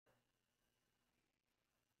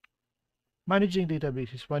managing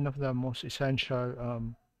database is one of the most essential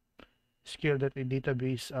skill that a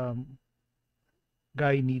database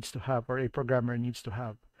guy needs to have, or a programmer needs to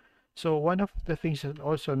have. So one of the things that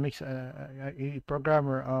also makes a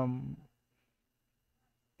programmer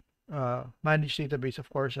manage database, of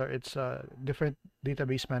course, are its different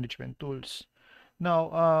database management tools.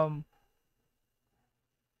 Now,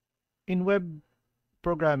 in web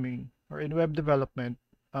programming or in web development,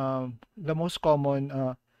 the most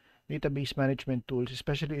common database management tools,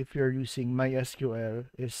 especially if you're using MySQL,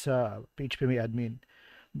 is PHP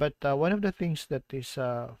But one of the things that is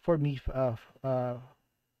for me,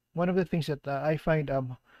 one of the things that I find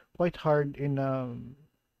quite hard in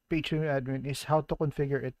PHP is how to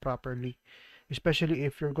configure it properly, especially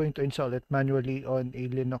if you're going to install it manually on a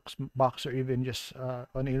Linux box or even just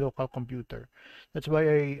on a local computer. That's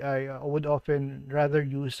why I would often rather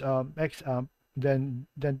use XAMPP than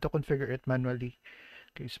to configure it manually.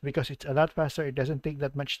 Okay, because it's a lot faster, it doesn't take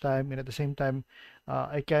that much time, and at the same time,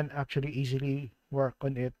 I can actually easily work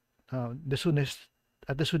on it the soonest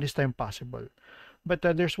at the soonest time possible. But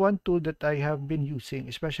there's one tool that I have been using,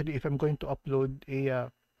 especially if I'm going to upload a uh,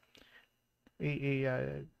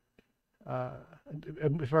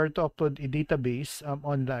 if I were to upload a database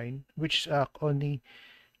online, which only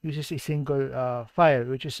uses a single file,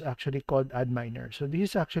 which is actually called Addminer. So this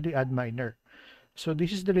is actually Addminer. So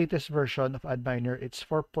this is the latest version of Addminer. It's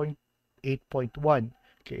 4.8.1.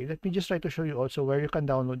 Okay, let me just try to show you also where you can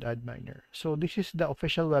download Addminer. So this is the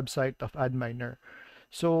official website of Addminer.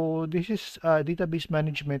 So this is database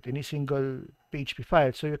management in a single PHP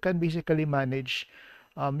file. So you can basically manage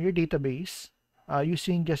your database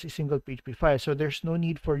using just a single PHP file. So there's no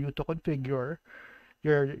need for you to configure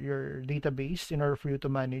your database in order for you to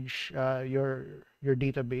manage your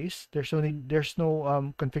database. There's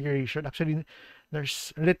no configuration. Actually,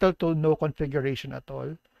 there's little to no configuration at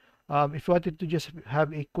all. If you wanted to just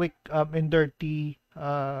have a quick and dirty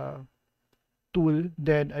tool,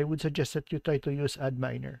 then I would suggest that you try to use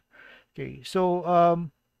Addminer. Okay, so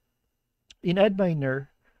in Addminer,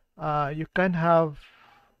 you can have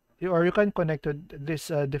or you can connect to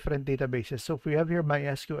these different databases. So if we have here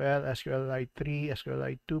MySQL, SQLite3,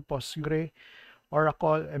 SQLite2, Postgre,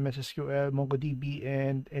 Oracle, MS SQL, MongoDB,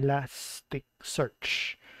 and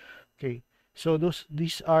Elasticsearch. Okay, so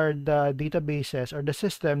these are the databases or the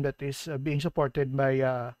system that is being supported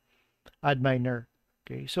by Addminer.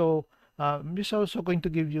 Okay, so I'm just also going to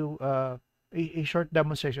give you a short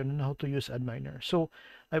demonstration on how to use Addminer. So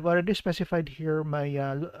I've already specified here my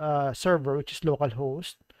server, which is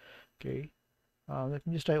localhost. Okay, let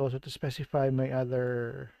me just try also to specify my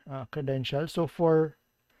other credentials. So for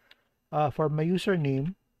my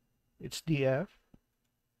username, it's df.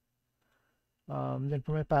 Then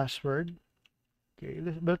for my password, okay,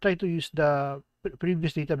 we'll try to use the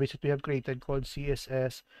previous database that we have created called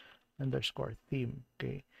css underscore theme.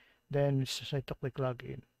 Okay, then let's try to click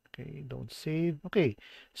login. Okay, don't save. Okay,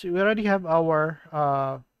 so we already have our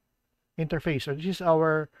interface. So this is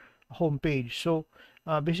our home page. So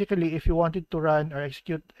basically, if you wanted to run or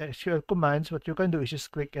execute SQL commands, what you can do is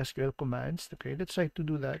just click SQL commands. Okay, let's try to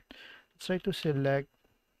do that. Let's try to select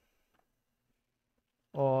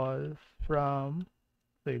all from.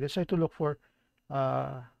 Okay, let's try to look for.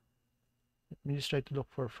 Let me just try to look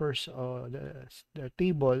for first the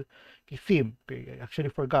table. Okay, theme. Okay, I actually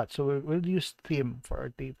forgot. So we'll use theme for our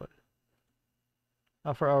table.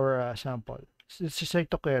 For our sample. So let's just try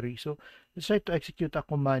to query. So let's try to execute a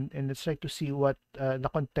command and let's try to see what the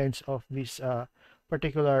contents of this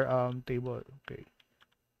particular table. Okay.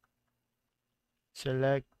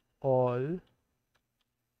 Select all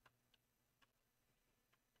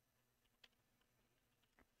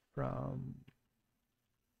from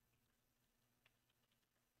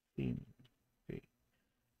theme. Okay.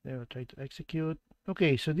 Then we'll try to execute.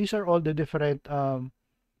 Okay, so these are all the different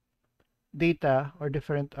data or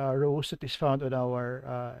different rows that is found on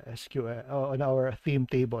our SQL on our theme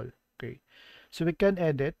table. Okay, so we can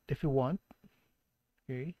edit if you want.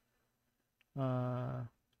 Okay,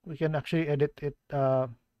 we can actually edit it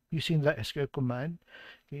using the SQL command.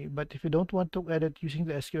 Okay, but if you don't want to edit using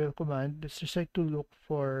the SQL command, let's just try to look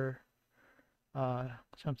for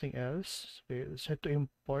something else. Okay, let's try to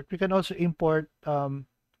import. We can also import an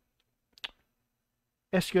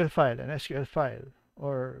SQL file,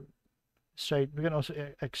 or we can also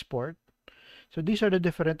export. So these are the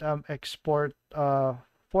different export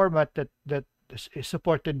format that is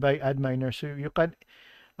supported by Addminer. So you can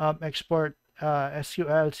export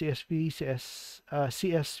SQL, CSV,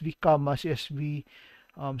 CSV, comma, CSV,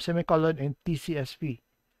 semicolon, and TCSV.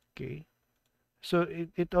 Okay. So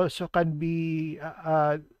it also can be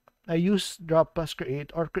use drop plus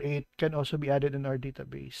create or create can also be added in our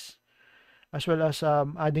database, as well as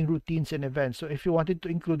adding routines and events. So if you wanted to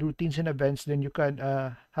include routines and events, then you can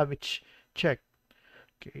have it checked.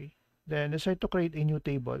 Okay. Then let's try to create a new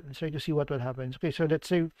table. Let's try to see what will happen. Okay, so let's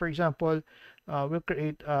say, for example, we'll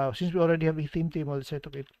create, since we already have a theme table, let's try to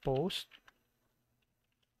create post.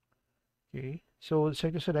 Okay, so let's try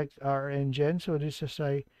to select our engine. So this is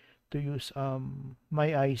try to use my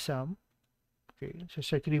ISAM. Okay, so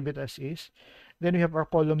try to leave it as is. Then we have our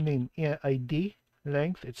column name, ID,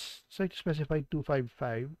 length. It's try to specify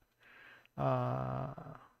 255.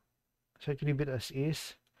 Try to leave it as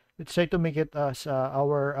is. Let's try to make it as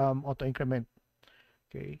our auto increment.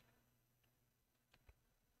 Okay.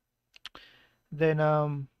 Then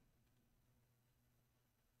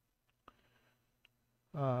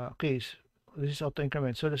okay, so this is auto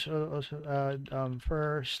increment. So let's also add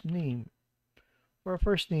first name. For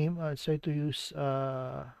first name, let's try to use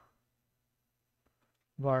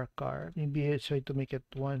varchar. Maybe let's try to make it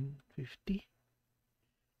 150.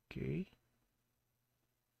 Okay.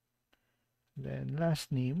 Then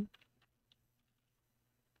last name,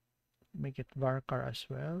 make it varchar as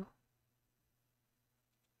well.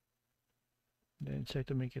 Then try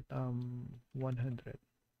to make it 100.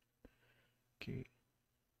 Okay.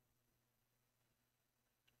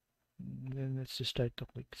 Then let's just try to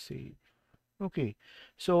click save. Okay,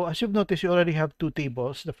 so as you've noticed, you already have two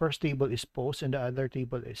tables. The first table is post and the other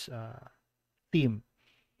table is theme.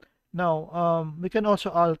 Now, we can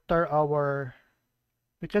also alter our,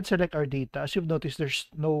 we can select our data. As you've noticed, there's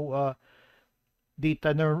no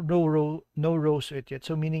data, no rows to it yet.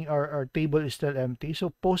 So meaning our table is still empty.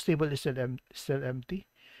 So post table is still empty.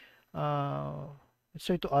 Let's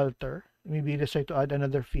try to alter. Maybe let's try to add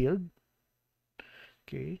another field.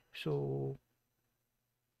 Okay, so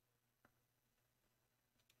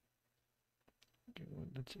okay, well,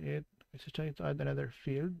 that's it. Let's try to add another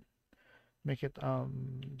field. Make it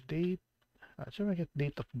date. So make it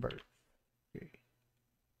date of birth. Okay.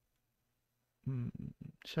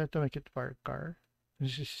 Try to make it varchar.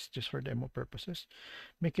 This is just for demo purposes.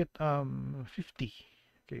 Make it 50.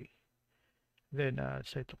 Okay. Then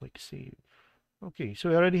try to click save. Okay, so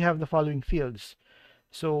we already have the following fields.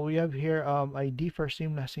 So we have here ID, first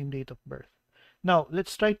name, last name, date of birth. Now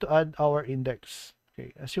let's try to add our index.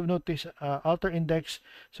 Okay, as you notice, alter index.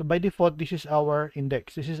 So by default, this is our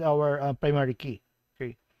index. This is our primary key.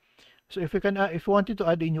 Okay, so if we can, if you wanted to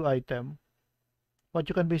add a new item, what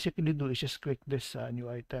you can basically do is just click this new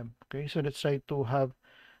item. Okay, so let's try to have,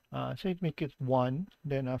 say make it 1.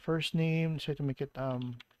 Then first name, try to make it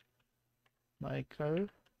Michael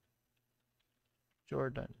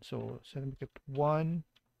Jordan. So make it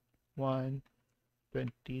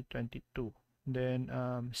 1/1/2022. Then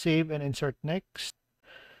save and insert next.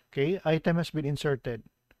 Okay, item has been inserted.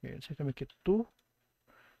 Okay, so to make it 2.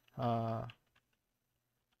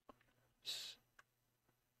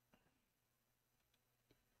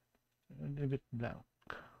 Leave it blank.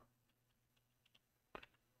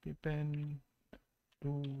 Pipen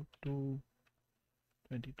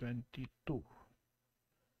 2/2/2022.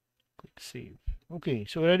 Click save. Okay,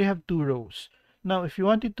 so we already have 2 rows. Now, if you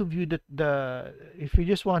wanted to view if you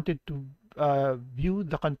just wanted to view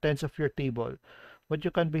the contents of your table, what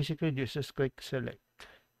you can basically do is just click select.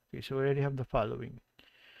 Okay, so we already have the following.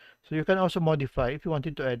 So you can also modify if you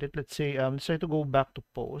wanted to edit. Let's say let's try to go back to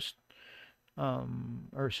post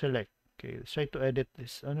or select. Okay, let's try to edit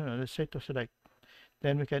this. Oh, no, let's try to select.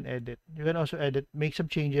 Then we can edit. You can also edit, make some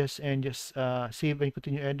changes, and just save and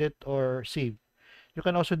continue edit or save. You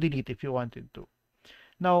can also delete if you wanted to.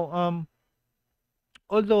 Now,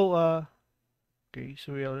 although okay,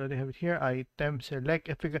 so we already have it here. Item select.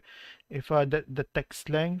 If the text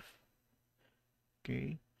length.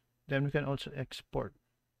 Okay, then we can also export.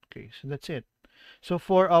 Okay, so that's it. So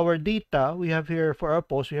for our data, we have here, for our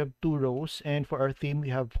post, we have 2 rows, and for our theme, we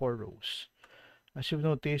have 4 rows. As you've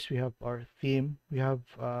noticed, we have our theme. We have,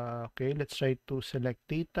 okay, let's try to select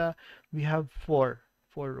data. We have 4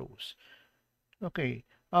 rows. Okay,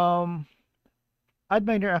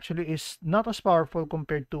 Addminer actually is not as powerful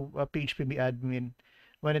compared to PHP admin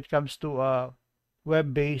when it comes to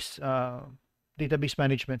web-based database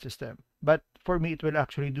management system. But for me, it will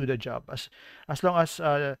actually do the job as long as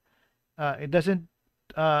it doesn't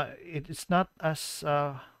it's not as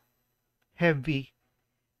heavy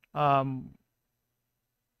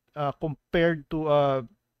compared to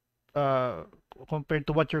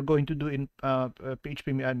what you're going to do in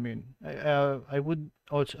PHP admin. I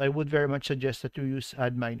would very much suggest that you use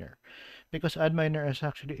Addminer, because Addminer is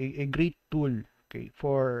actually a great tool, okay,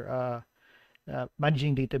 for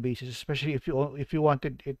managing databases, especially if you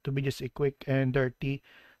wanted it to be just a quick and dirty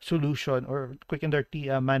solution or quick and dirty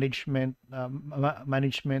a database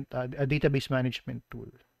management tool.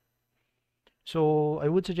 So I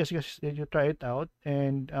would suggest that you try it out,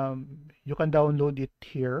 and you can download it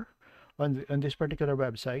here on this particular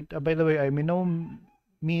website. By the way,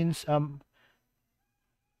 means uh,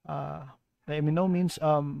 I'm in no means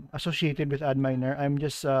associated with Addminer. I'm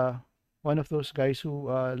just one of those guys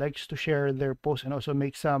who likes to share their posts and also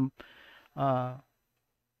make some uh,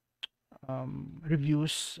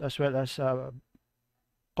 reviews as well as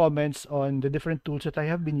comments on the different tools that I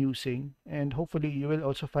have been using, and hopefully you will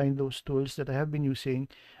also find those tools that I have been using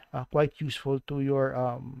quite useful to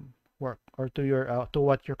your work, or to your to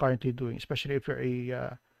what you're currently doing, especially if you're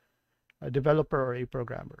a developer or a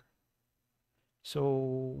programmer.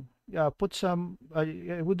 So yeah, put some.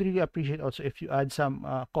 I would really appreciate also if you add some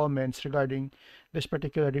comments regarding this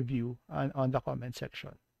particular review on the comment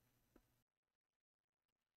section.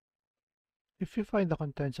 If you find the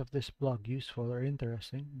contents of this blog useful or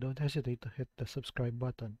interesting, don't hesitate to hit the subscribe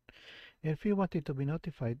button. And if you wanted to be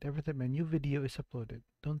notified every time a new video is uploaded,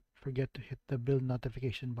 don't forget to hit the bell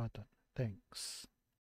notification button. Thanks.